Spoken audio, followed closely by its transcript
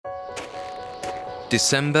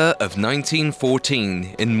December of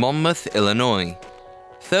 1914 in Monmouth, Illinois.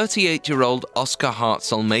 38-year-old Oscar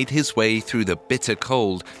Hartzell made his way through the bitter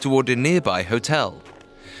cold toward a nearby hotel.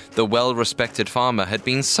 The well-respected farmer had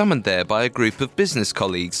been summoned there by a group of business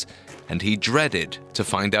colleagues, and he dreaded to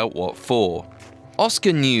find out what for.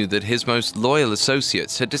 Oscar knew that his most loyal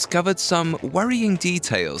associates had discovered some worrying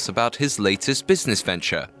details about his latest business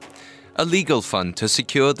venture, a legal fund to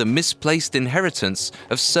secure the misplaced inheritance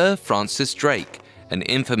of Sir Francis Drake, an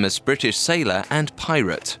infamous British sailor and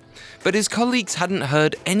pirate. But his colleagues hadn't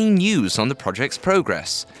heard any news on the project's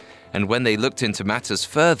progress, and when they looked into matters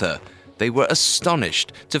further, they were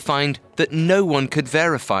astonished to find that no one could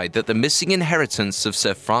verify that the missing inheritance of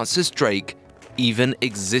Sir Francis Drake even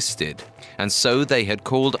existed. And so they had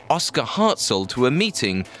called Oscar Hartzell to a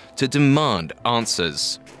meeting to demand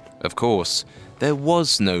answers. Of course, there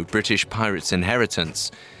was no British pirate's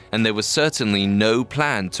inheritance, and there was certainly no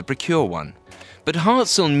plan to procure one. But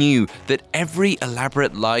Hartzell knew that every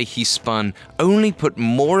elaborate lie he spun only put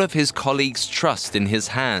more of his colleagues' trust in his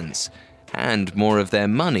hands and more of their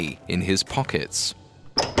money in his pockets.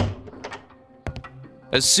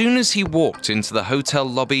 As soon as he walked into the hotel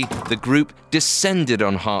lobby, the group descended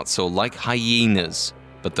on Hartzell like hyenas.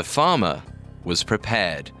 But the farmer was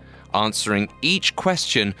prepared, answering each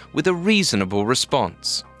question with a reasonable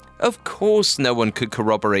response. Of course, no one could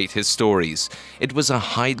corroborate his stories. It was a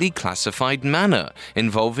highly classified matter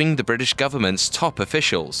involving the British government's top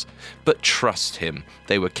officials. But trust him,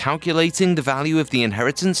 they were calculating the value of the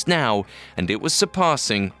inheritance now, and it was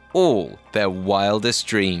surpassing all their wildest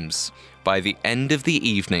dreams. By the end of the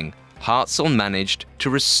evening, Hartzell managed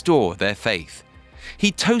to restore their faith.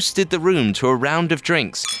 He toasted the room to a round of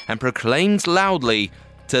drinks and proclaimed loudly,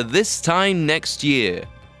 "To this time next year,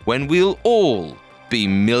 when we'll all be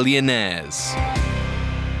millionaires."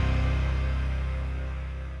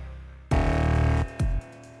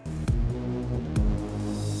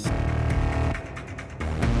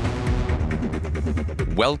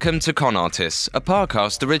 Welcome to Con Artists, a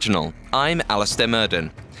Parcast original. I'm Alistair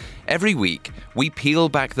Murden. Every week, we peel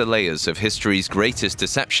back the layers of history's greatest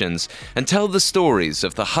deceptions and tell the stories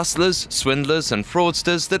of the hustlers, swindlers, and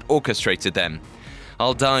fraudsters that orchestrated them.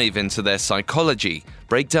 I'll dive into their psychology,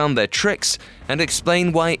 break down their tricks, and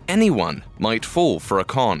explain why anyone might fall for a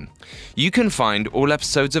con. You can find all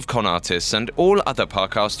episodes of Con Artists and all other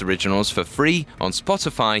Parcast originals for free on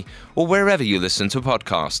Spotify or wherever you listen to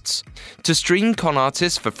podcasts. To stream Con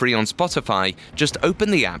Artists for free on Spotify, just open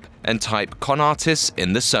the app and type Con Artists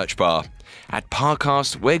in the search bar. At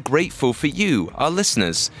Parcast, we're grateful for you, our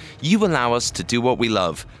listeners. You allow us to do what we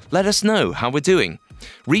love. Let us know how we're doing.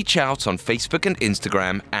 Reach out on Facebook and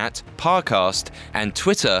Instagram at Parcast and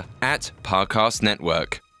Twitter at Parcast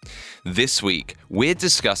Network. This week, we're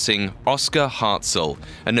discussing Oscar Hartzell,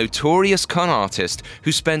 a notorious con artist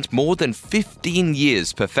who spent more than 15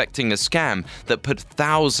 years perfecting a scam that put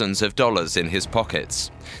thousands of dollars in his pockets.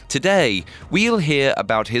 Today, we'll hear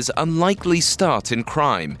about his unlikely start in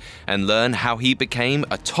crime and learn how he became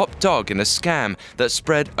a top dog in a scam that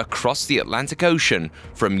spread across the Atlantic Ocean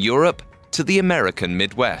from Europe to the American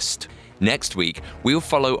Midwest. Next week, we'll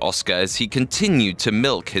follow Oscar as he continued to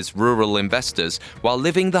milk his rural investors while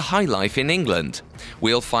living the high life in England.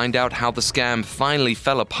 We'll find out how the scam finally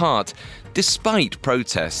fell apart, despite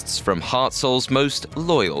protests from Hartzell's most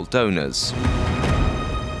loyal donors.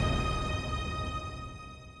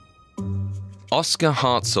 Oscar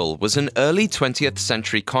Hartzell was an early 20th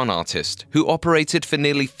century con artist who operated for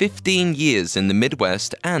nearly 15 years in the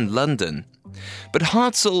Midwest and London. But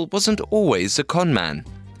Hartzell wasn't always a con man.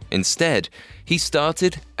 Instead, he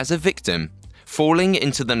started as a victim, falling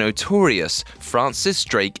into the notorious Francis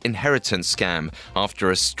Drake inheritance scam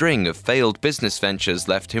after a string of failed business ventures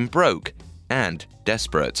left him broke and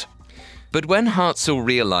desperate. But when Hartzell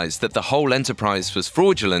realized that the whole enterprise was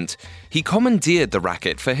fraudulent, he commandeered the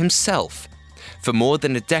racket for himself. For more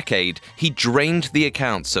than a decade, he drained the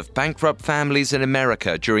accounts of bankrupt families in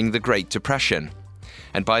America during the Great Depression.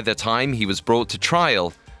 And by the time he was brought to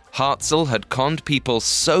trial, Hartzell had conned people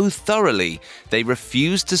so thoroughly they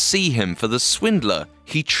refused to see him for the swindler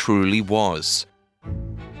he truly was.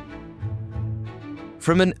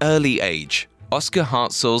 From an early age, Oscar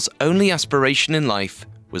Hartzell's only aspiration in life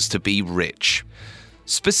was to be rich.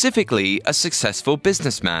 Specifically, a successful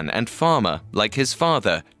businessman and farmer like his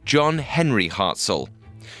father, John Henry Hartzell.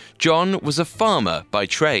 John was a farmer by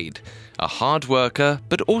trade, a hard worker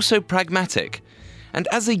but also pragmatic. And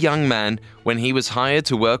as a young man, when he was hired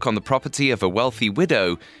to work on the property of a wealthy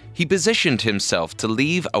widow, he positioned himself to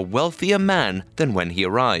leave a wealthier man than when he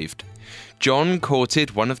arrived. John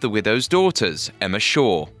courted one of the widow's daughters, Emma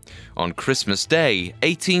Shaw. On Christmas Day,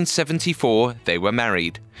 1874, they were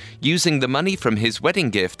married. Using the money from his wedding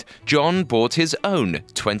gift, John bought his own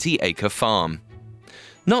 20-acre farm.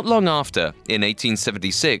 Not long after, in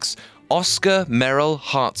 1876, Oscar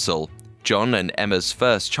Hartzell, John and Emma's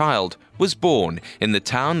first child, was born in the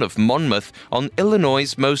town of Monmouth on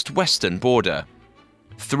Illinois' most western border.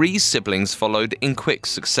 3 siblings followed in quick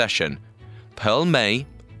succession: Pearl May,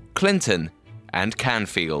 Clinton, and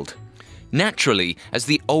Canfield. Naturally, as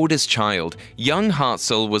the oldest child, young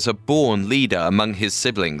Hartzell was a born leader among his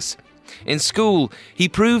siblings. In school, he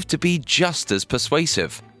proved to be just as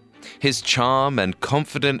persuasive. His charm and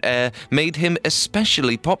confident air made him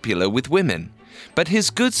especially popular with women, but his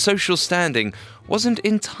good social standing wasn't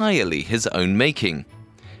entirely his own making.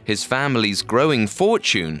 His family's growing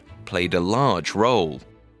fortune played a large role.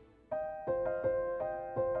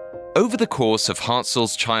 Over the course of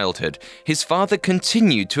Hartzell's childhood, his father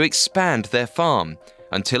continued to expand their farm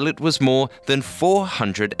until it was more than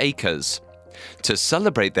 400 acres. To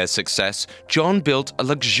celebrate their success, John built a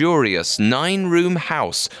luxurious 9-room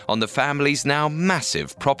house on the family's now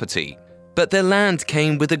massive property. But their land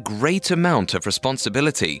came with a great amount of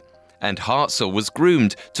responsibility, and Hartzell was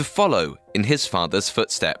groomed to follow in his father's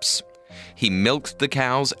footsteps. He milked the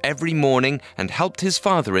cows every morning and helped his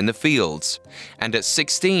father in the fields. And at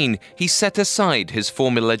 16, he set aside his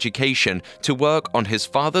formal education to work on his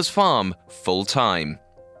father's farm full-time.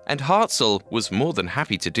 And Hartzell was more than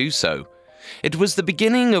happy to do so. It was the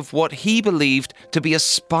beginning of what he believed to be a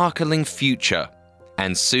sparkling future.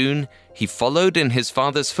 And soon, he followed in his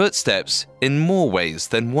father's footsteps in more ways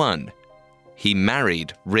than one. He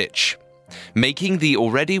married rich, making the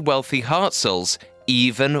already wealthy Hartzells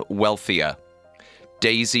even wealthier.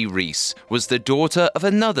 Daisy Reese was the daughter of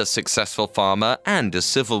another successful farmer and a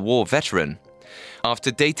Civil War veteran.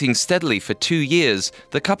 After dating steadily for 2 years,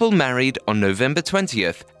 the couple married on November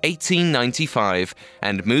 20th, 1895,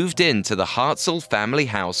 and moved into the Hartzell family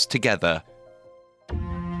house together.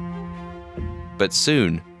 But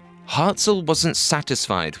soon, Hartzell wasn't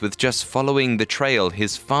satisfied with just following the trail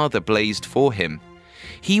his father blazed for him.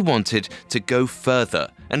 He wanted to go further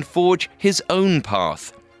and forge his own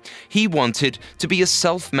path. He wanted to be a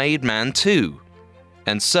self-made man too.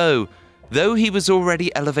 And so, though he was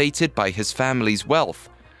already elevated by his family's wealth,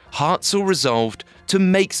 Hartzell resolved to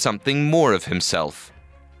make something more of himself.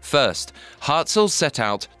 First, Hartzell set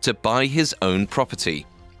out to buy his own property.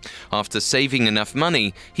 After saving enough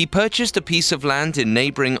money, he purchased a piece of land in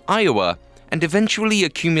neighboring Iowa and eventually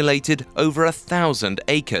accumulated over 1,000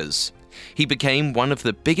 acres. He became one of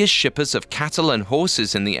the biggest shippers of cattle and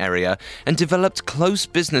horses in the area and developed close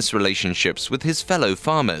business relationships with his fellow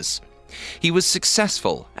farmers. He was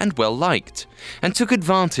successful and well-liked, and took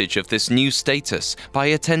advantage of this new status by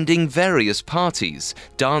attending various parties,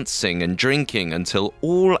 dancing and drinking until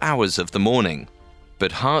all hours of the morning.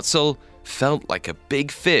 But Hartzell felt like a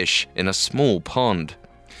big fish in a small pond.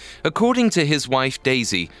 According to his wife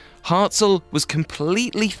Daisy, Hartzell was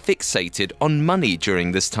completely fixated on money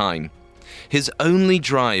during this time. His only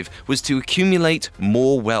drive was to accumulate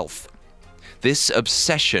more wealth. This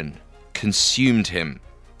obsession consumed him.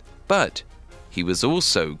 But he was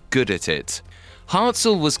also good at it.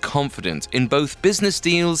 Hartzell was confident in both business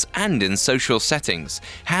deals and in social settings,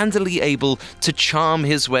 handily able to charm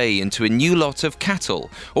his way into a new lot of cattle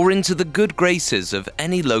or into the good graces of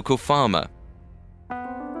any local farmer.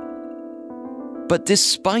 But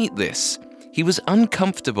despite this, he was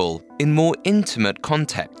uncomfortable in more intimate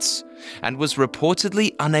contexts and was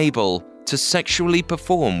reportedly unable to sexually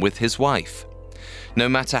perform with his wife. No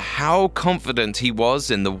matter how confident he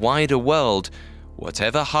was in the wider world,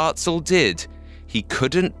 whatever Hartzell did, he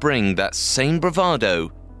couldn't bring that same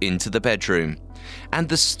bravado into the bedroom. And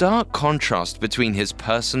the stark contrast between his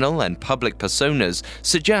personal and public personas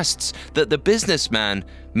suggests that the businessman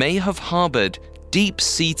may have harbored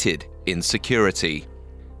deep-seated insecurity.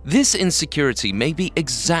 This insecurity may be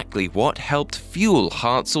exactly what helped fuel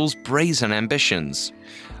Hartzell's brazen ambitions.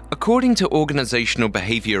 According to organizational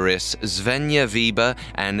behaviorists Svenja Weber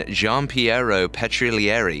and Giampiero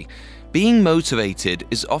Petriglieri, being motivated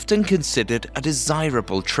is often considered a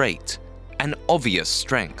desirable trait, an obvious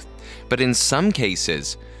strength. But in some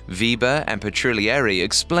cases, Weber and Petriglieri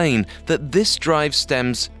explain that this drive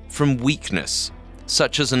stems from weakness,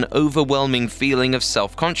 such as an overwhelming feeling of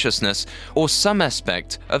self-consciousness or some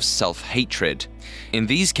aspect of self-hatred. In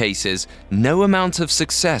these cases, no amount of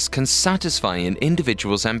success can satisfy an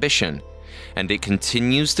individual's ambition, and it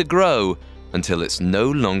continues to grow until it's no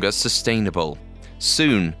longer sustainable.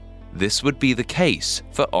 Soon, this would be the case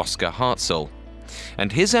for Oscar Hartzell.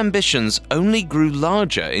 And his ambitions only grew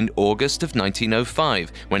larger in August of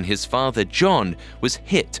 1905 when his father John was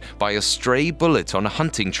hit by a stray bullet on a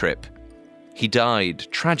hunting trip. He died,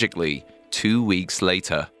 tragically, 2 weeks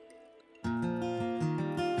later.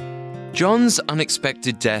 John's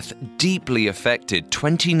unexpected death deeply affected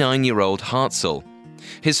 29-year-old Hartzell.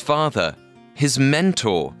 His father, his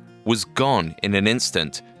mentor, was gone in an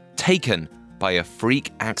instant, taken by a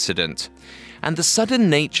freak accident. And the sudden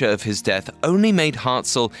nature of his death only made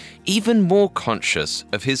Hartzell even more conscious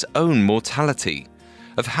of his own mortality,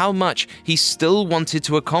 of how much he still wanted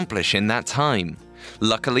to accomplish in that time.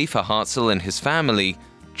 Luckily for Hartzell and his family,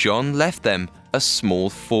 John left them a small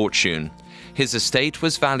fortune. His estate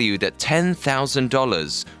was valued at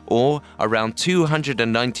 $10,000, or around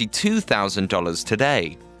 $292,000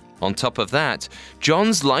 today. On top of that,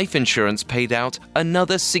 John's life insurance paid out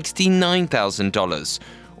another $69,000,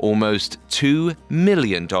 almost $2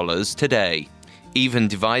 million today. Even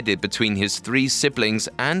divided between his 3 siblings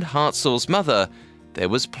and Hartzell's mother, there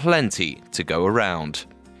was plenty to go around.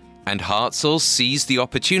 And Hartzell seized the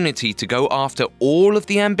opportunity to go after all of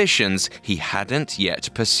the ambitions he hadn't yet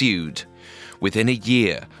pursued. Within a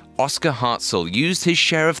year, Oscar Hartzell used his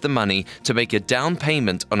share of the money to make a down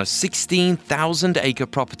payment on a 16,000-acre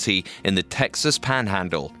property in the Texas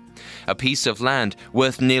Panhandle, a piece of land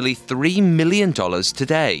worth nearly $3 million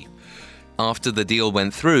today. After the deal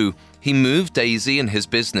went through, he moved Daisy and his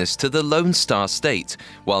business to the Lone Star State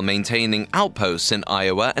while maintaining outposts in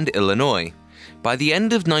Iowa and Illinois. By the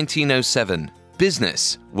end of 1907,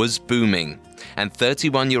 business was booming, and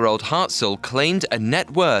 31-year-old Hartzell claimed a net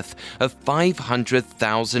worth of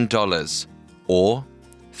 $500,000, or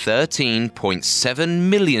 $13.7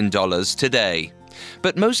 million today.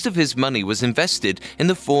 But most of his money was invested in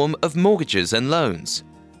the form of mortgages and loans.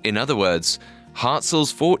 In other words,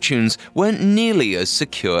 Hartzell's fortunes weren't nearly as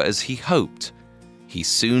secure as he hoped. He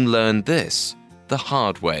soon learned this the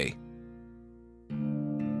hard way.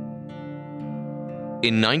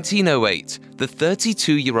 In 1908, the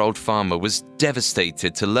 32-year-old farmer was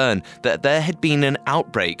devastated to learn that there had been an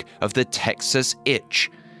outbreak of the Texas itch,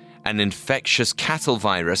 an infectious cattle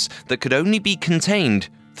virus that could only be contained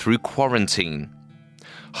through quarantine.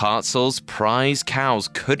 Hartzell's prize cows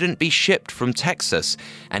couldn't be shipped from Texas,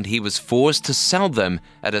 and he was forced to sell them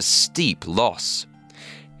at a steep loss.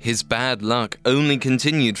 His bad luck only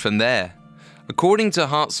continued from there. According to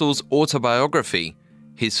Hartzell's autobiography,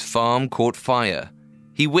 his farm caught fire.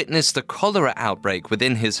 He witnessed a cholera outbreak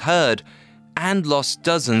within his herd and lost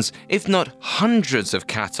dozens, if not hundreds of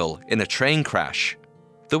cattle in a train crash.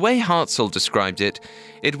 The way Hartzell described it,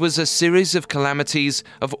 it was a series of calamities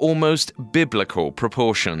of almost biblical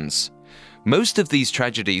proportions. Most of these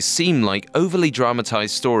tragedies seem like overly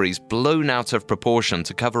dramatized stories blown out of proportion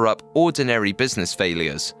to cover up ordinary business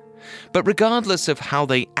failures. But regardless of how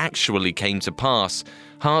they actually came to pass,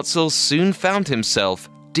 Hartzell soon found himself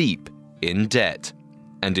deep in debt.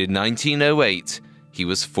 And in 1908, he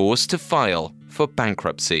was forced to file for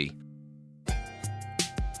bankruptcy.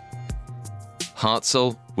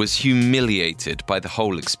 Hartzell was humiliated by the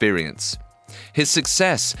whole experience. His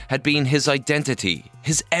success had been his identity,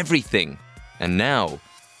 his everything, and now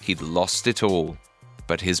he'd lost it all.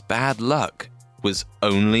 But his bad luck was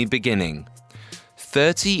only beginning.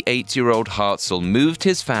 38-year-old Hartzell moved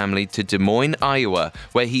his family to Des Moines, Iowa,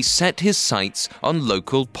 where he set his sights on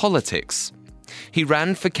local politics. He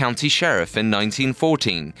ran for county sheriff in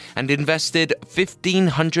 1914 and invested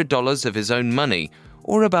 $1,500 of his own money,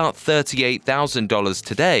 or about $38,000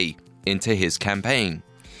 today, into his campaign.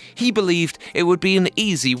 He believed it would be an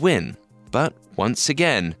easy win, but once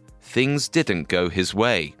again, things didn't go his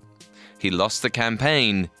way. He lost the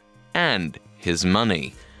campaign and his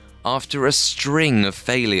money. After a string of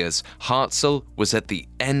failures, Hartzell was at the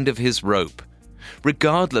end of his rope.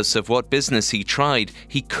 Regardless of what business he tried,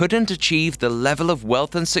 he couldn't achieve the level of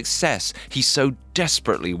wealth and success he so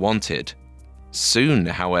desperately wanted. Soon,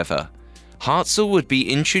 however, Hartzell would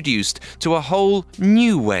be introduced to a whole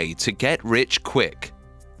new way to get rich quick: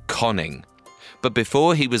 conning. But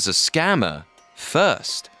before he was a scammer,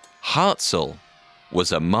 first, Hartzell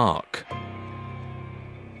was a mark.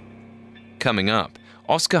 Coming up,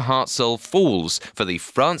 Oscar Hartzell falls for the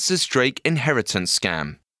Francis Drake inheritance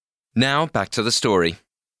scam. Now back to the story.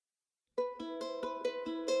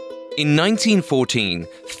 In 1914,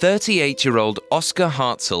 38-year-old Oscar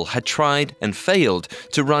Hartzell had tried and failed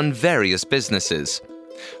to run various businesses.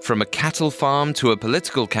 From a cattle farm to a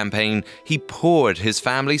political campaign, he poured his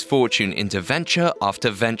family's fortune into venture after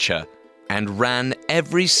venture and ran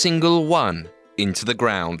every single one into the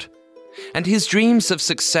ground. And his dreams of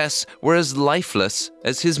success were as lifeless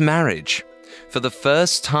as his marriage. For the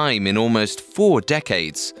first time in almost 4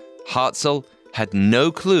 decades, Hartzell had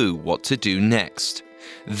no clue what to do next.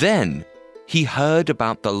 Then, he heard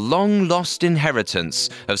about the long-lost inheritance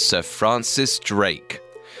of Sir Francis Drake.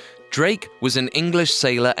 Drake was an English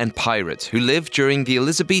sailor and pirate who lived during the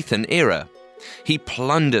Elizabethan era. He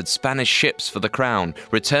plundered Spanish ships for the crown,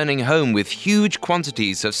 returning home with huge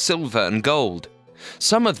quantities of silver and gold.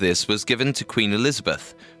 Some of this was given to Queen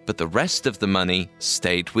Elizabeth, but the rest of the money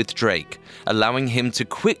stayed with Drake, allowing him to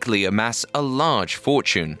quickly amass a large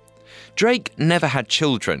fortune. Drake never had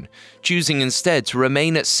children, choosing instead to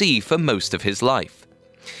remain at sea for most of his life.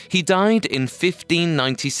 He died in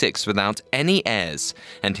 1596 without any heirs,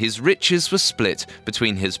 and his riches were split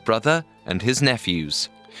between his brother and his nephews.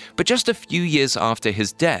 But just a few years after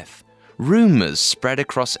his death, rumors spread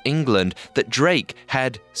across England that Drake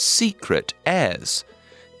had secret heirs,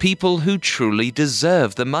 people who truly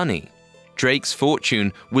deserved the money. Drake's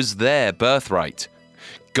fortune was their birthright.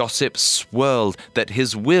 Gossip swirled that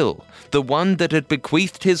his will, the one that had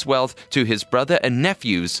bequeathed his wealth to his brother and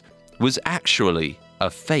nephews, was actually a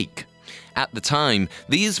fake. At the time,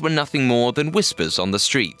 these were nothing more than whispers on the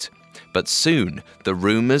street. But soon, the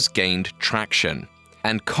rumors gained traction,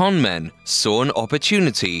 and con men saw an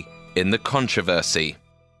opportunity in the controversy.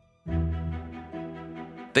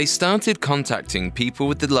 They started contacting people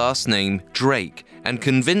with the last name Drake and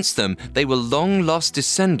convinced them they were long-lost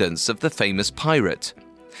descendants of the famous pirate.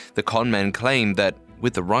 The con men claimed that,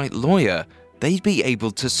 with the right lawyer, they'd be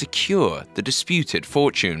able to secure the disputed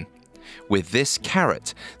fortune. With this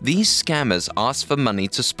carrot, these scammers asked for money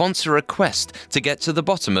to sponsor a quest to get to the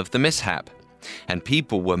bottom of the mishap. And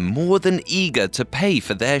people were more than eager to pay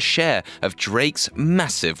for their share of Drake's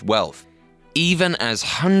massive wealth. Even as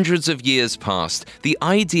hundreds of years passed, the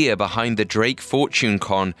idea behind the Drake fortune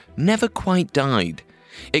con never quite died.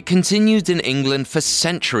 It continued in England for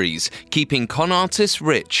centuries, keeping con artists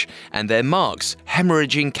rich and their marks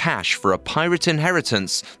hemorrhaging cash for a pirate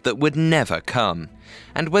inheritance that would never come.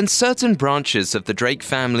 And when certain branches of the Drake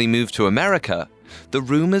family moved to America, the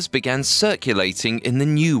rumors began circulating in the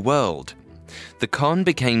New World. The con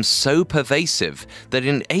became so pervasive that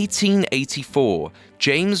in 1884,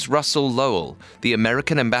 James Russell Lowell, the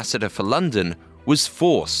American ambassador for London, was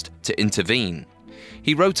forced to intervene.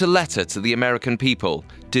 He wrote a letter to the American people,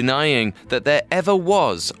 denying that there ever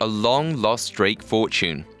was a long-lost Drake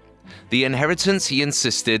fortune. The inheritance, he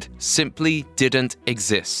insisted, simply didn't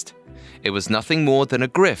exist. It was nothing more than a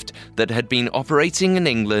grift that had been operating in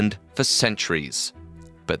England for centuries.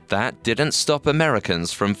 But that didn't stop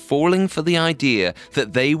Americans from falling for the idea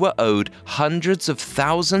that they were owed hundreds of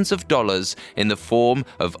thousands of dollars in the form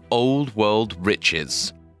of old world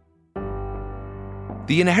riches.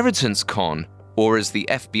 The inheritance con, or as the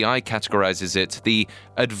FBI categorizes it, the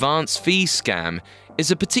advance fee scam,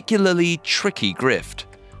 is a particularly tricky grift,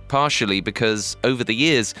 partially because over the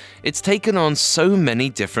years it's taken on so many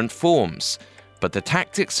different forms, but the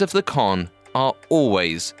tactics of the con are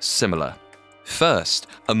always similar. First,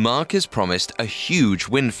 a mark is promised a huge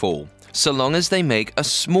windfall, so long as they make a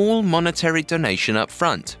small monetary donation up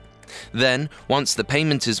front. Then, once the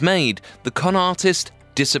payment is made, the con artist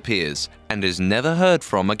disappears and is never heard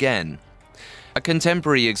from again. A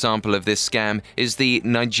contemporary example of this scam is the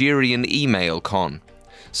Nigerian email con.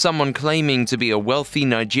 Someone claiming to be a wealthy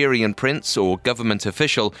Nigerian prince or government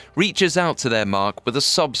official reaches out to their mark with a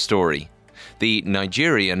sob story. The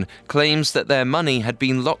Nigerian claims that their money had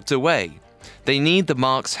been locked away. They need the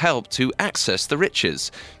mark's help to access the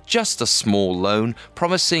riches, just a small loan,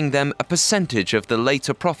 promising them a percentage of the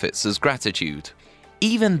later profits as gratitude.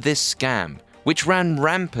 Even this scam, which ran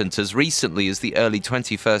rampant as recently as the early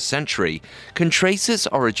 21st century, can trace its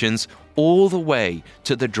origins all the way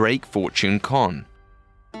to the Drake fortune con.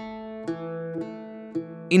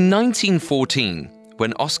 In 1914,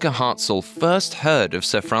 when Oscar Hartzell first heard of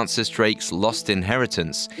Sir Francis Drake's lost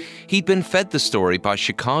inheritance, he'd been fed the story by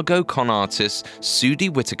Chicago con artists Sudie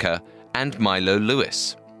Whittaker and Milo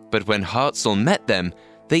Lewis. But when Hartzell met them,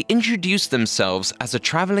 they introduced themselves as a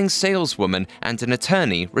traveling saleswoman and an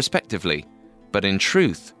attorney, respectively. But in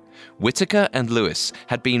truth, Whittaker and Lewis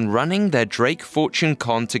had been running their Drake fortune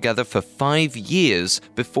con together for 5 years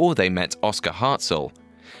before they met Oscar Hartzell.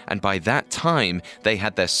 And by that time, they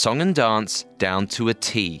had their song and dance down to a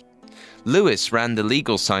T. Lewis ran the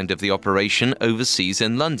legal side of the operation overseas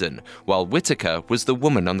in London, while Whittaker was the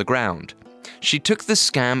woman on the ground. She took the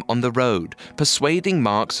scam on the road, persuading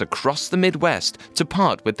marks across the Midwest to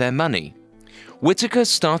part with their money. Whittaker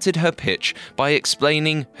started her pitch by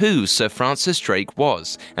explaining who Sir Francis Drake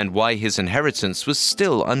was and why his inheritance was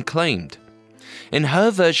still unclaimed. In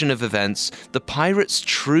her version of events, the pirate's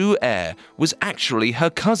true heir was actually her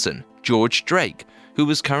cousin, George Drake, who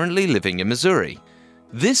was currently living in Missouri.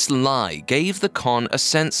 This lie gave the con a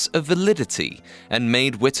sense of validity and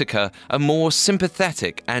made Whitaker a more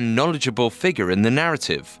sympathetic and knowledgeable figure in the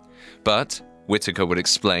narrative. But, Whitaker would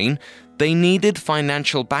explain, they needed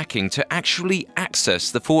financial backing to actually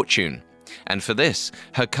access the fortune. And for this,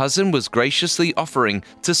 her cousin was graciously offering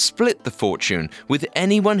to split the fortune with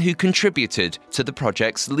anyone who contributed to the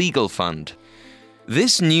project's legal fund.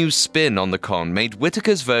 This new spin on the con made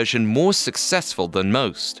Whitaker's version more successful than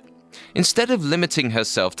most. Instead of limiting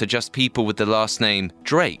herself to just people with the last name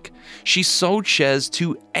Drake, she sold shares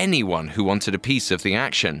to anyone who wanted a piece of the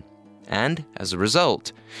action. And, as a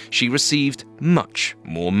result, she received much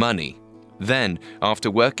more money. Then, after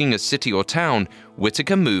working a city or town,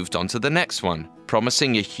 Whitaker moved on to the next one,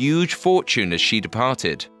 promising a huge fortune as she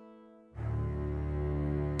departed.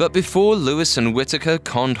 But before Lewis and Whitaker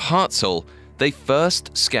conned Hartzell, they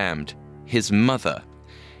first scammed his mother.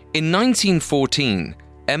 In 1914,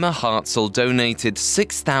 Emma Hartzell donated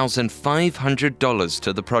 $6,500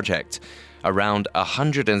 to the project, around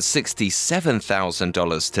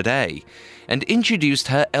 $167,000 today, and introduced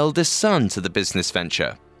her eldest son to the business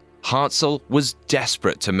venture. Hartzell was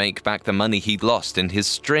desperate to make back the money he'd lost in his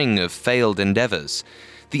string of failed endeavors.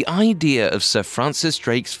 The idea of Sir Francis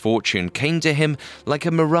Drake's fortune came to him like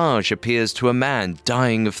a mirage appears to a man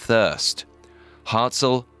dying of thirst.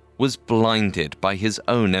 Hartzell was blinded by his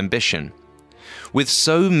own ambition. With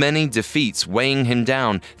so many defeats weighing him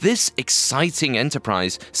down, this exciting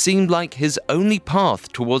enterprise seemed like his only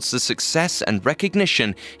path towards the success and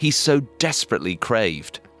recognition he so desperately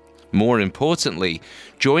craved. More importantly,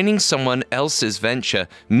 joining someone else's venture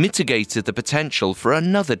mitigated the potential for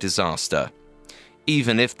another disaster.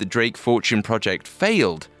 Even if the Drake Fortune project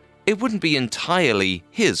failed, it wouldn't be entirely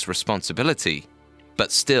his responsibility.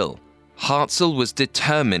 But still, Hartzell was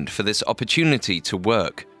determined for this opportunity to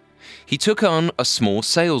work. He took on a small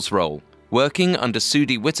sales role, working under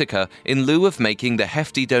Sudie Whitaker in lieu of making the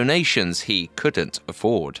hefty donations he couldn't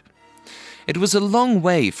afford. It was a long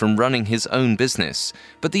way from running his own business,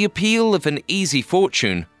 but the appeal of an easy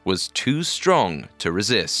fortune was too strong to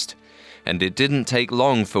resist. And it didn't take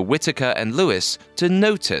long for Whitaker and Lewis to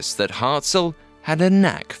notice that Hartzell had a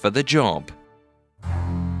knack for the job.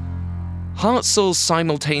 Hartzell's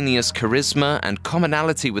simultaneous charisma and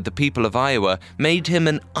commonality with the people of Iowa made him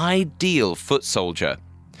an ideal foot soldier.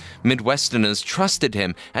 Midwesterners trusted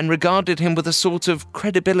him and regarded him with a sort of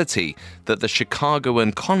credibility that the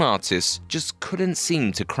Chicagoan con artists just couldn't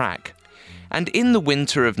seem to crack. And in the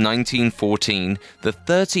winter of 1914, the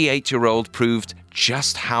 38-year-old proved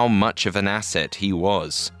just how much of an asset he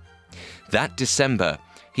was. That December,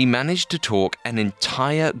 he managed to talk an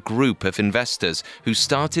entire group of investors who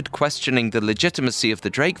started questioning the legitimacy of the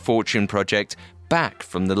Drake Fortune project back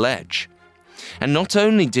from the ledge. And not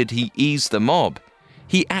only did he ease the mob,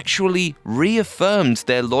 he actually reaffirmed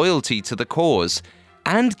their loyalty to the cause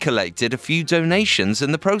and collected a few donations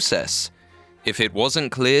in the process. If it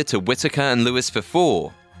wasn't clear to Whitaker and Lewis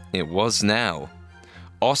before, it was now.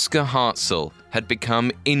 Oscar Hartzell had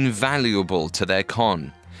become invaluable to their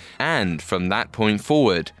con, and from that point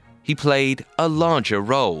forward, he played a larger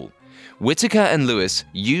role. Whitaker and Lewis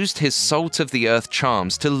used his salt-of-the-earth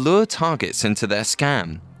charms to lure targets into their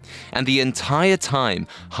scam. And the entire time,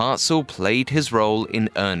 Hartzell played his role in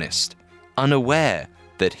earnest, unaware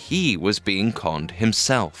that he was being conned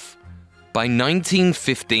himself. By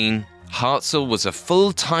 1915, Hartzell was a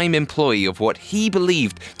full-time employee of what he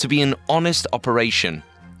believed to be an honest operation.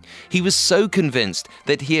 He was so convinced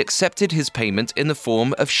that he accepted his payment in the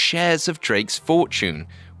form of shares of Drake's fortune,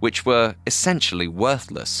 which were essentially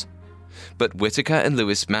worthless. But Whitaker and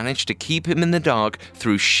Lewis managed to keep him in the dark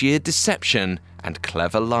through sheer deception and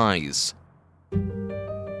clever lies.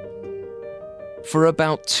 For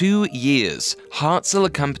about 2 years, Hartzell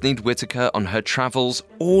accompanied Whitaker on her travels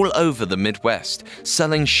all over the Midwest,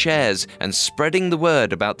 selling shares and spreading the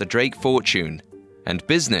word about the Drake fortune. And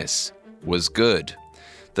business was good.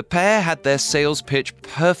 The pair had their sales pitch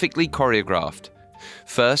perfectly choreographed.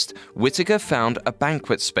 First, Whitaker found a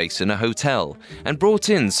banquet space in a hotel and brought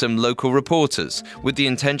in some local reporters with the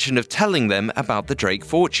intention of telling them about the Drake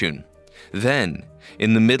fortune. Then,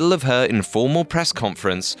 in the middle of her informal press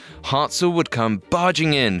conference, Hartzell would come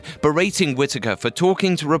barging in, berating Whitaker for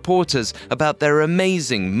talking to reporters about their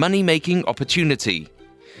amazing money-making opportunity.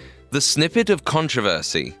 The snippet of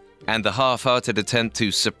controversy and the half-hearted attempt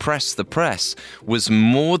to suppress the press was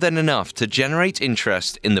more than enough to generate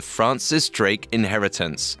interest in the Francis Drake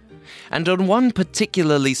inheritance. And on one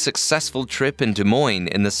particularly successful trip in Des Moines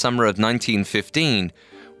in the summer of 1915,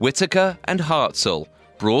 Whitaker and Hartzell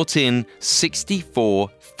brought in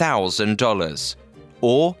 $64,000,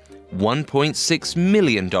 or $1.6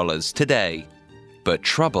 million today. But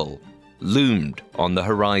trouble loomed on the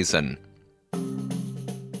horizon.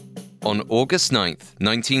 On August 9,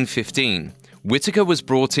 1915, Whittaker was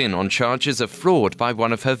brought in on charges of fraud by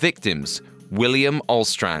one of her victims, William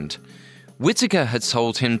Olstrand. Whittaker had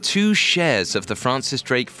sold him 2 shares of the Francis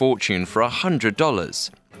Drake fortune for $100.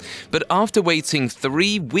 But after waiting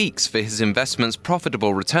 3 weeks for his investment's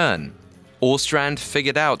profitable return, Olstrand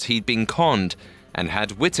figured out he'd been conned and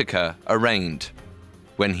had Whittaker arraigned.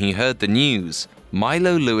 When he heard the news,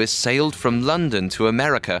 Milo Lewis sailed from London to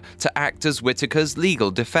America to act as Whittaker's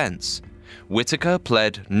legal defense. Whittaker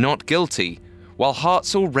pled not guilty, while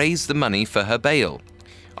Hartzell raised the money for her bail.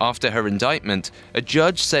 After her indictment, a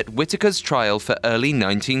judge set Whittaker's trial for early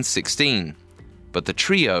 1916. But the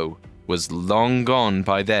trio was long gone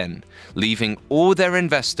by then, leaving all their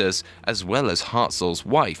investors, as well as Hartzell's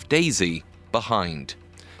wife, Daisy, behind.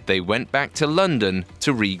 They went back to London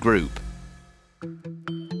to regroup.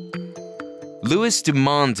 Lewis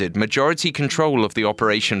demanded majority control of the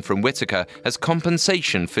operation from Whittaker as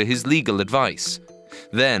compensation for his legal advice.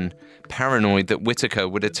 Then, paranoid that Whittaker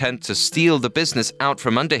would attempt to steal the business out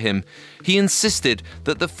from under him, he insisted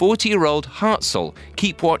that the 40-year-old Hartzell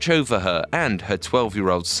keep watch over her and her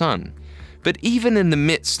 12-year-old son. But even in the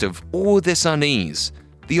midst of all this unease,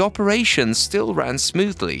 the operation still ran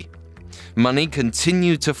smoothly. Money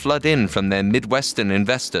continued to flood in from their Midwestern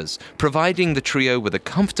investors, providing the trio with a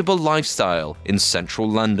comfortable lifestyle in central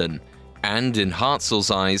London. And in Hartzell's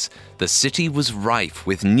eyes, the city was rife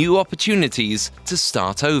with new opportunities to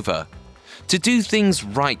start over, to do things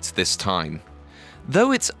right this time.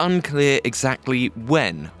 Though it's unclear exactly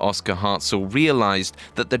when Oscar Hartzell realized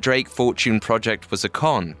that the Drake Fortune project was a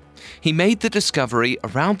con, he made the discovery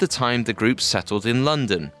around the time the group settled in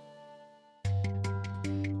London.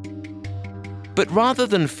 But rather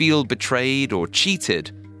than feel betrayed or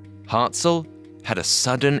cheated, Hartzell had a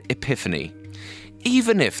sudden epiphany.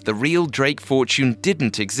 Even if the real Drake Fortune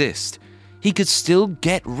didn't exist, he could still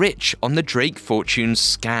get rich on the Drake Fortune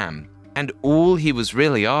scam. And all he was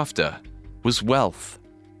really after was wealth.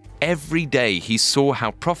 Every day he saw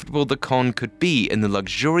how profitable the con could be in the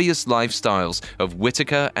luxurious lifestyles of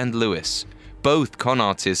Whittaker and Lewis. Both con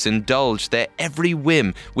artists indulged their every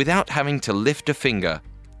whim without having to lift a finger.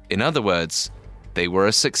 In other words, they were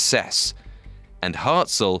a success. And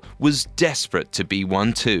Hartzell was desperate to be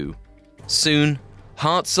one too. Soon,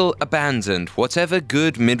 Hartzell abandoned whatever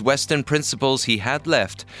good Midwestern principles he had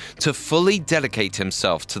left to fully dedicate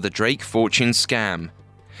himself to the Drake Fortune scam.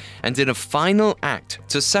 And in a final act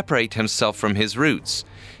to separate himself from his roots,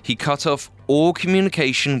 he cut off all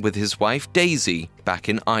communication with his wife Daisy back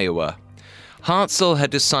in Iowa. Hartzell had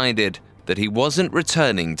decided that he wasn't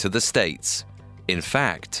returning to the States. In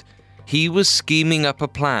fact, he was scheming up a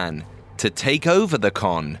plan to take over the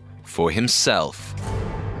con for himself.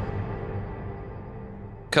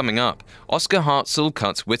 Coming up, Oscar Hartzell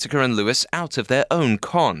cuts Whittaker and Lewis out of their own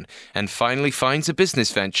con and finally finds a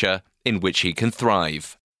business venture in which he can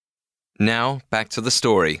thrive. Now, back to the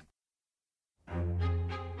story.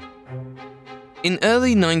 In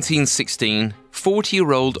early 1916,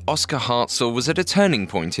 40-year-old Oscar Hartzell was at a turning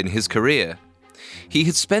point in his career. He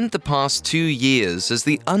had spent the past 2 years as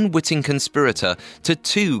the unwitting conspirator to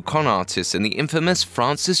 2 con artists in the infamous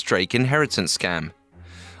Francis Drake inheritance scam.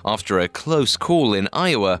 After a close call in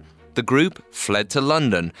Iowa, the group fled to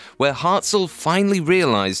London, where Hartzell finally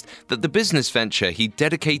realized that the business venture he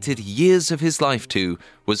dedicated years of his life to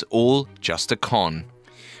was all just a con.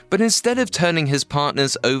 But instead of turning his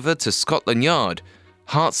partners over to Scotland Yard,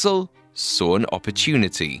 Hartzell saw an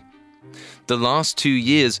opportunity. The last 2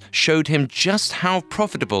 years showed him just how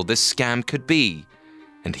profitable this scam could be,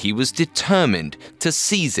 and he was determined to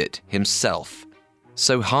seize it himself.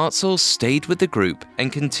 So Hartzell stayed with the group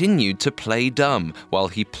and continued to play dumb while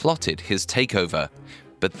he plotted his takeover.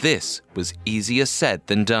 But this was easier said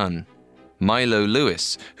than done. Milo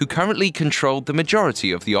Lewis, who currently controlled the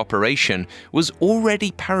majority of the operation, was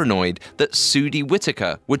already paranoid that Sudie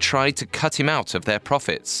Whittaker would try to cut him out of their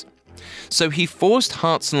profits. So he forced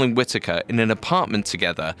Hartzell and Whittaker in an apartment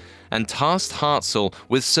together and tasked Hartzell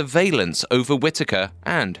with surveillance over Whittaker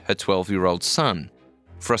and her 12-year-old son.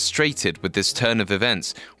 Frustrated with this turn of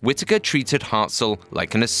events, Whittaker treated Hartzell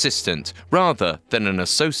like an assistant rather than an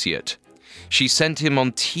associate. She sent him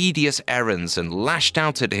on tedious errands and lashed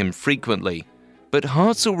out at him frequently. But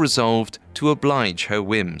Hartzell resolved to oblige her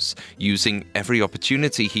whims, using every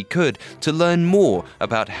opportunity he could to learn more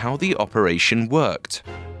about how the operation worked.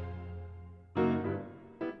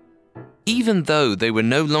 Even though they were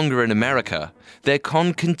no longer in America, their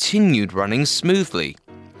con continued running smoothly.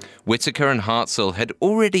 Whittaker and Hartzell had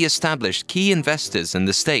already established key investors in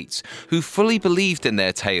the States who fully believed in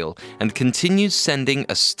their tale and continued sending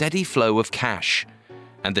a steady flow of cash.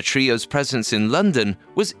 And the trio's presence in London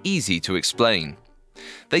was easy to explain.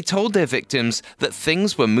 They told their victims that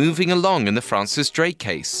things were moving along in the Francis Drake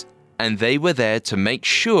case, and they were there to make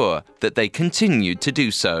sure that they continued to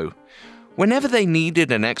do so. Whenever they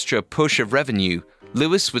needed an extra push of revenue,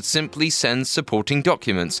 Lewis would simply send supporting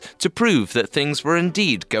documents to prove that things were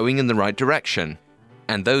indeed going in the right direction.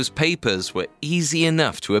 And those papers were easy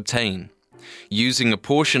enough to obtain. Using a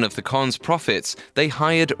portion of the con's profits, they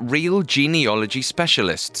hired real genealogy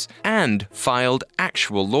specialists and filed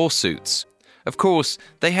actual lawsuits. Of course,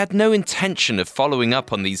 they had no intention of following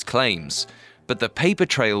up on these claims, but the paper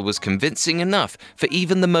trail was convincing enough for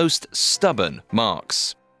even the most stubborn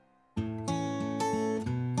Marks.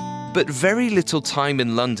 But very little time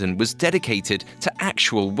in London was dedicated to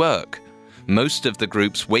actual work. Most of the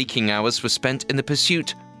group's waking hours were spent in the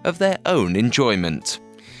pursuit of their own enjoyment.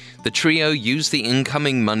 The trio used the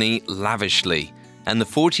incoming money lavishly, and the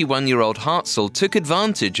 41-year-old Hartzell took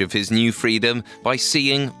advantage of his new freedom by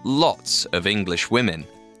seeing lots of English women.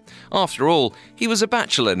 After all, he was a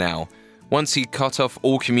bachelor now. Once he cut off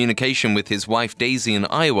all communication with his wife Daisy in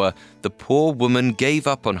Iowa, the poor woman gave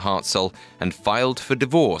up on Hartzell and filed for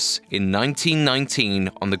divorce in 1919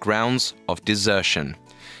 on the grounds of desertion.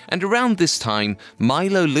 And around this time,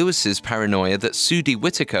 Milo Lewis's paranoia that Sudie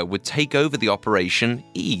Whittaker would take over the operation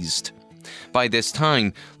eased. By this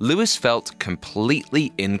time, Lewis felt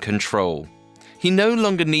completely in control. He no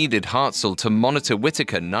longer needed Hartzell to monitor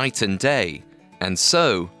Whittaker night and day, and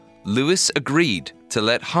so Lewis agreed to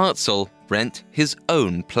let Hartzell rent his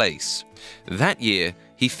own place. That year,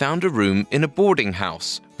 he found a room in a boarding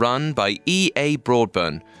house run by E.A.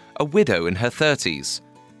 Broadburn, a widow in her 30s,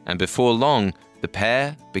 and before long, the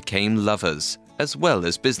pair became lovers as well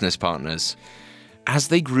as business partners. As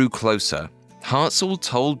they grew closer, Hartzell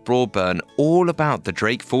told Broadburn all about the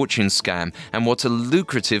Drake fortune scam and what a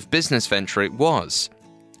lucrative business venture it was.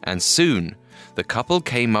 And soon, the couple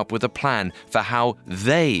came up with a plan for how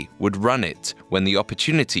they would run it when the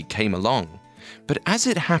opportunity came along. But as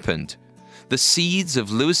it happened, the seeds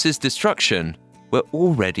of Lewis's destruction were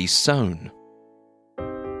already sown.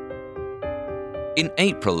 In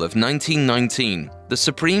April of 1919, the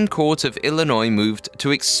Supreme Court of Illinois moved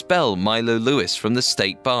to expel Milo Lewis from the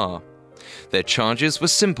state bar. Their charges were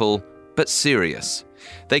simple but serious.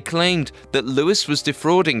 They claimed that Lewis was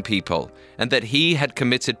defrauding people and that he had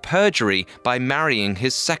committed perjury by marrying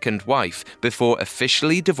his second wife before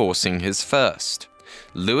officially divorcing his first.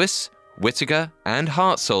 Lewis, Whittaker, and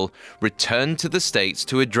Hartzell returned to the States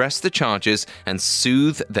to address the charges and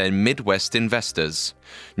soothe their Midwest investors.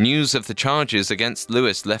 News of the charges against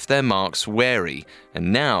Lewis left their Marks wary,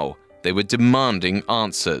 and now they were demanding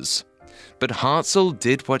answers. But Hartzell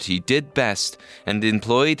did what he did best and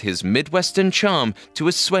employed his Midwestern charm to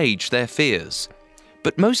assuage their fears.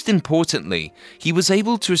 But most importantly, he was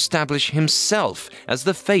able to establish himself as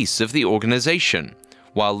the face of the organization,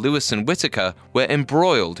 while Lewis and Whittaker were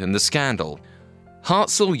embroiled in the scandal.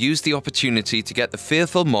 Hartzell used the opportunity to get the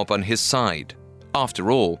fearful mob on his side. After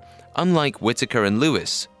all, unlike Whittaker and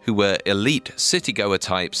Lewis, who were elite city-goer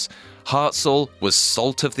types, Hartzell was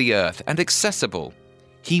salt of the earth and accessible.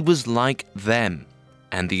 He was like them,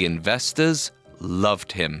 and the investors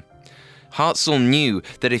loved him. Hartzell knew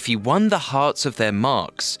that if he won the hearts of their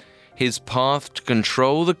Marks, his path to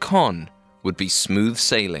control the con would be smooth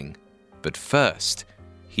sailing. But first,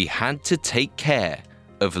 he had to take care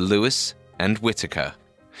of Lewis and Whittaker.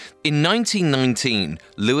 In 1919,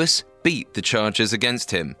 Lewis beat the charges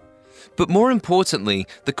against him. But more importantly,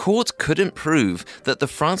 the court couldn't prove that the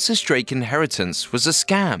Francis Drake inheritance was a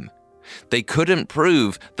scam. They couldn't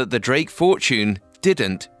prove that the Drake fortune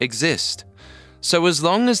didn't exist. So as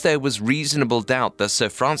long as there was reasonable doubt that Sir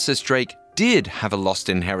Francis Drake did have a lost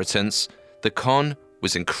inheritance, the con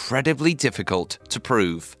was incredibly difficult to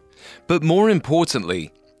prove. But more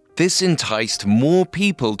importantly, this enticed more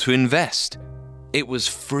people to invest. It was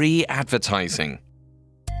free advertising.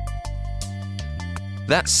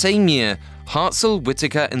 That same year, Hartzell,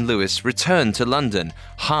 Whittaker, and Lewis returned to London,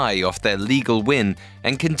 high off their legal win,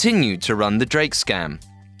 and continued to run the Drake scam.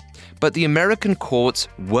 But the American courts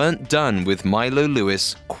weren't done with Milo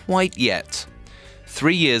Lewis quite yet.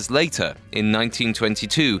 3 years later, in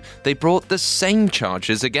 1922, they brought the same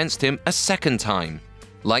charges against him a second time.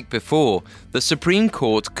 Like before, the Supreme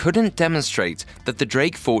Court couldn't demonstrate that the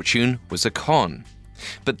Drake fortune was a con.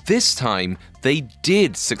 But this time, they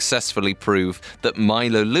did successfully prove that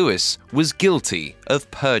Milo Lewis was guilty of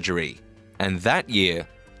perjury. And that year,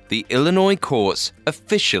 the Illinois courts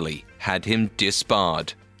officially had him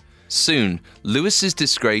disbarred. Soon, Lewis's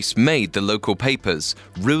disgrace made the local papers,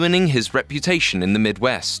 ruining his reputation in the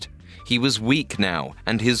Midwest. He was weak now,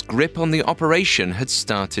 and his grip on the operation had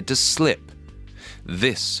started to slip.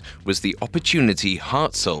 This was the opportunity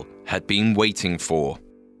Hartzell had been waiting for.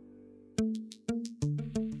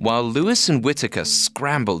 While Lewis and Whitaker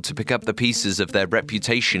scrambled to pick up the pieces of their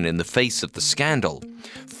reputation in the face of the scandal,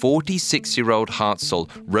 46-year-old Hartzell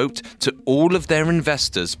wrote to all of their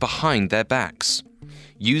investors behind their backs.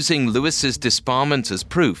 Using Lewis's disbarment as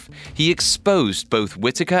proof, he exposed both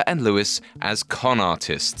Whitaker and Lewis as con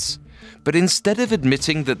artists. But instead of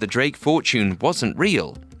admitting that the Drake fortune wasn't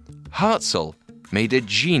real, Hartzell made a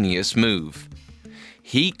genius move.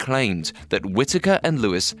 He claimed that Whitaker and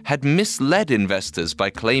Lewis had misled investors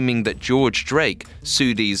by claiming that George Drake,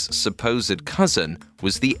 Sudi's supposed cousin,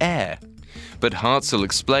 was the heir. But Hartzell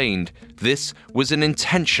explained this was an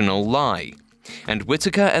intentional lie, and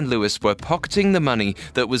Whitaker and Lewis were pocketing the money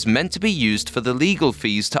that was meant to be used for the legal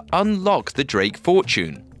fees to unlock the Drake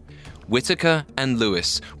fortune. Whitaker and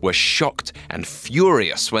Lewis were shocked and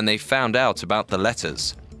furious when they found out about the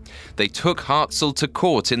letters. They took Hartzell to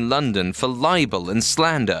court in London for libel and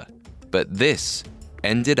slander, but this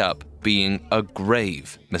ended up being a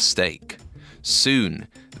grave mistake. Soon,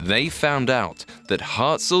 they found out that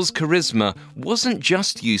Hartzell's charisma wasn't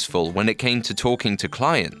just useful when it came to talking to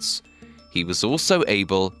clients. He was also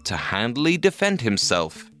able to handily defend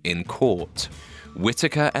himself in court.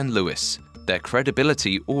 Whitaker and Lewis, their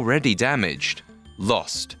credibility already damaged,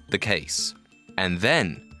 lost the case. And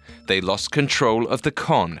then they lost control of the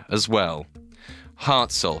con as well.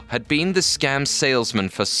 Hartzell had been the scam salesman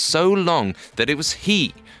for so long that it was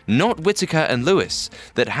he, not Whitaker and Lewis,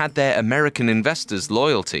 that had their American investors'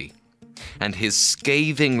 loyalty. And his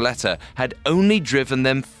scathing letter had only driven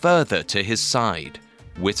them further to his side.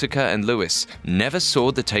 Whitaker and Lewis never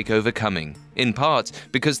saw the takeover coming, in part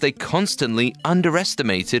because they constantly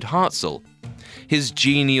underestimated Hartzell. His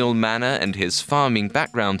genial manner and his farming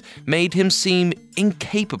background made him seem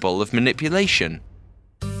incapable of manipulation.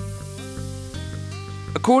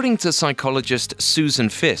 According to psychologist Susan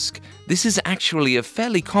Fisk, this is actually a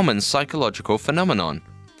fairly common psychological phenomenon.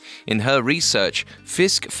 In her research,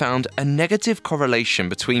 Fisk found a negative correlation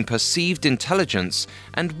between perceived intelligence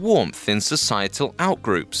and warmth in societal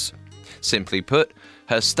outgroups. Simply put,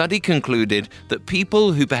 her study concluded that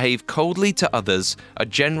people who behave coldly to others are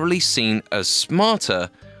generally seen as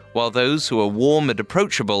smarter, while those who are warm and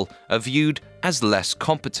approachable are viewed as less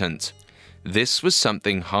competent. This was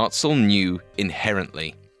something Hartzell knew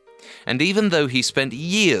inherently. And even though he spent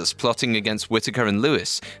years plotting against Whitaker and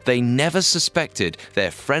Lewis, they never suspected their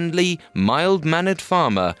friendly, mild-mannered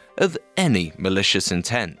farmer of any malicious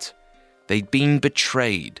intent. They'd been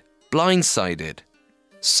betrayed, blindsided.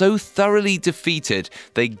 So thoroughly defeated,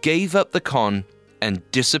 they gave up the con and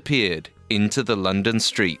disappeared into the London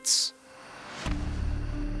streets.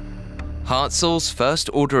 Hartzell's first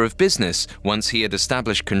order of business, once he had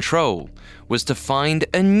established control, was to find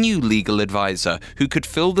a new legal advisor who could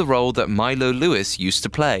fill the role that Milo Lewis used to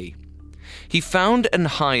play. He found and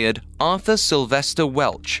hired Arthur Sylvester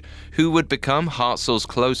Welch, who would become Hartzell's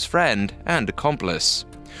close friend and accomplice.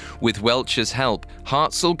 With Welch's help,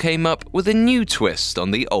 Hartzell came up with a new twist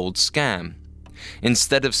on the old scam.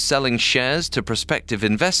 Instead of selling shares to prospective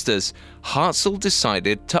investors, Hartzell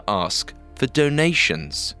decided to ask for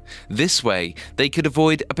donations. This way, they could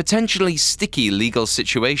avoid a potentially sticky legal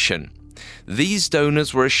situation. These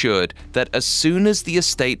donors were assured that as soon as the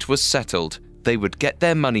estate was settled, they would get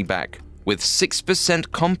their money back with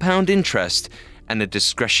 6% compound interest and a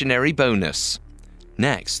discretionary bonus.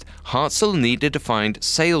 Next, Hartzell needed to find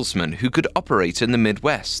salesmen who could operate in the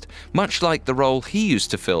Midwest, much like the role he used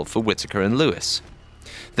to fill for Whitaker and Lewis.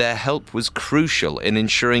 Their help was crucial in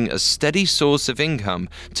ensuring a steady source of income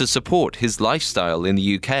to support his lifestyle in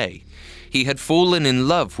the UK. He had fallen in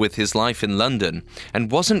love with his life in London and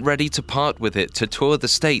wasn't ready to part with it to tour the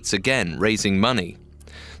States again, raising money.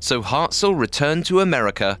 So Hartzell returned to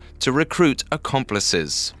America to recruit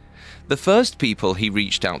accomplices. The first people he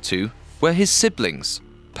reached out to were his siblings,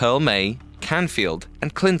 Pearl May, Canfield,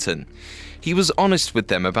 and Clinton. He was honest with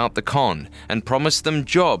them about the con and promised them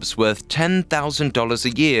jobs worth $10,000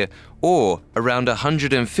 a year, or around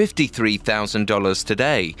 $153,000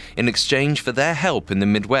 today, in exchange for their help in the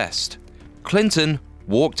Midwest. Clinton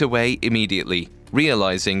walked away immediately,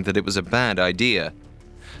 realizing that it was a bad idea.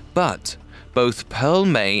 But both Pearl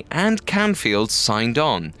May and Canfield signed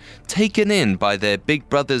on, taken in by their big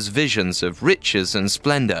brother's visions of riches and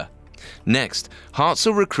splendor. Next,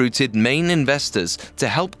 Hartzell recruited main investors to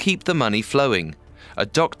help keep the money flowing. a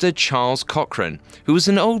Dr. Charles Cochrane, who was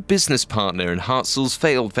an old business partner in Hartzell's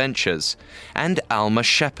failed ventures, and Alma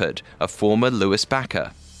Shepard, a former Lewis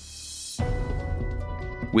backer.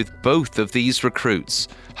 With both of these recruits,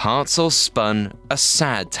 Hartzell spun a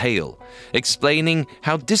sad tale, explaining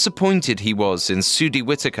how disappointed he was in Sudie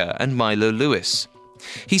Whittaker and Milo Lewis.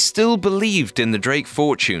 He still believed in the Drake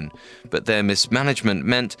fortune, but their mismanagement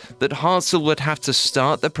meant that Hartzell would have to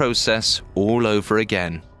start the process all over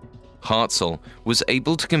again. Hartzell was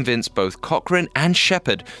able to convince both Cochrane and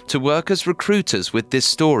Shepard to work as recruiters with this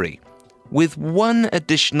story, with one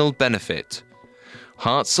additional benefit.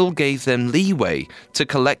 Hartzell gave them leeway to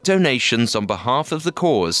collect donations on behalf of the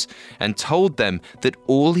cause and told them that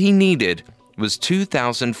all he needed was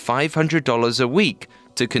 $2,500 a week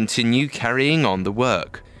to continue carrying on the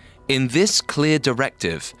work. In this clear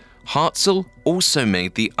directive, Hartzell also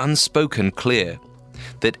made the unspoken clear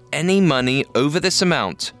that any money over this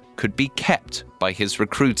amount could be kept by his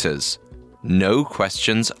recruiters. No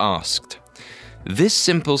questions asked. This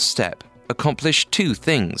simple step accomplished two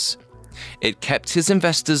things. It kept his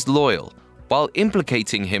investors loyal while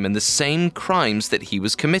implicating him in the same crimes that he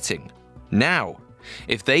was committing. Now,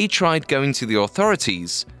 if they tried going to the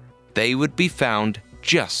authorities, they would be found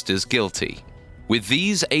just as guilty. With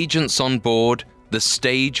these agents on board, the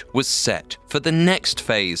stage was set for the next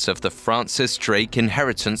phase of the Francis Drake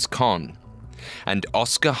inheritance con. And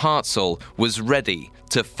Oscar Hartzell was ready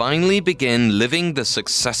to finally begin living the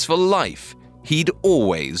successful life he'd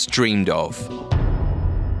always dreamed of.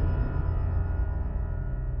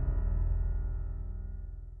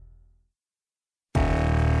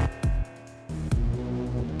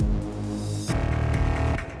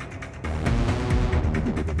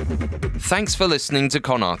 Thanks for listening to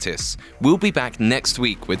Con Artists. We'll be back next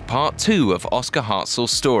week with part 2 of Oscar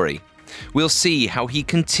Hartzell's story. We'll see how he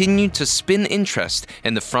continued to spin interest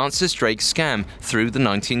in the Francis Drake scam through the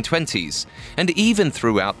 1920s, and even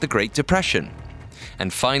throughout the Great Depression.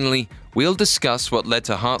 And finally, we'll discuss what led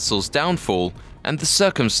to Hartzell's downfall and the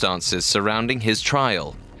circumstances surrounding his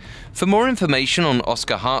trial. For more information on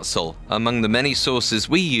Oscar Hartzell, among the many sources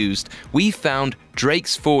we used, we found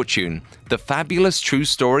Drake's Fortune, the fabulous true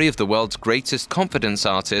story of the world's greatest confidence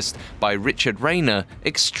artist by Richard Rayner,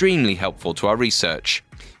 extremely helpful to our research.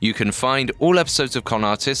 You can find all episodes of Con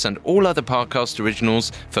Artists and all other podcast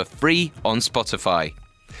originals for free on Spotify.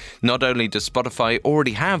 Not only does Spotify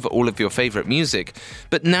already have all of your favorite music,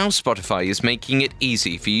 but now Spotify is making it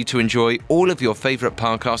easy for you to enjoy all of your favorite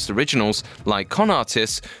podcast originals like Con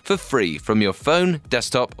Artists for free from your phone,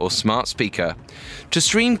 desktop, or smart speaker. To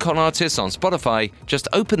stream Con Artists on Spotify, just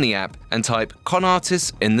open the app and type Con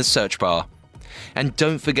Artists in the search bar. And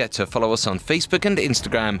don't forget to follow us on Facebook and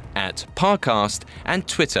Instagram at Parcast and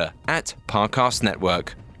Twitter at Parcast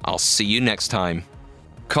Network. I'll see you next time.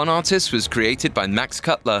 Con Artists was created by Max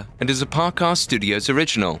Cutler and is a Parcast Studios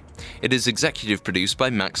original. It is executive produced by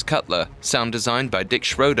Max Cutler, sound designed by Dick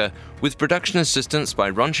Schroeder, with production assistance by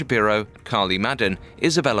Ron Shapiro, Carly Madden,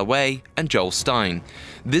 Isabella Way, and Joel Stein.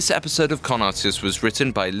 This episode of Con Artists was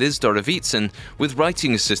written by Liz Dorovitson, with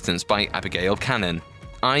writing assistance by Abigail Cannon.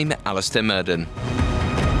 I'm Alistair Murden.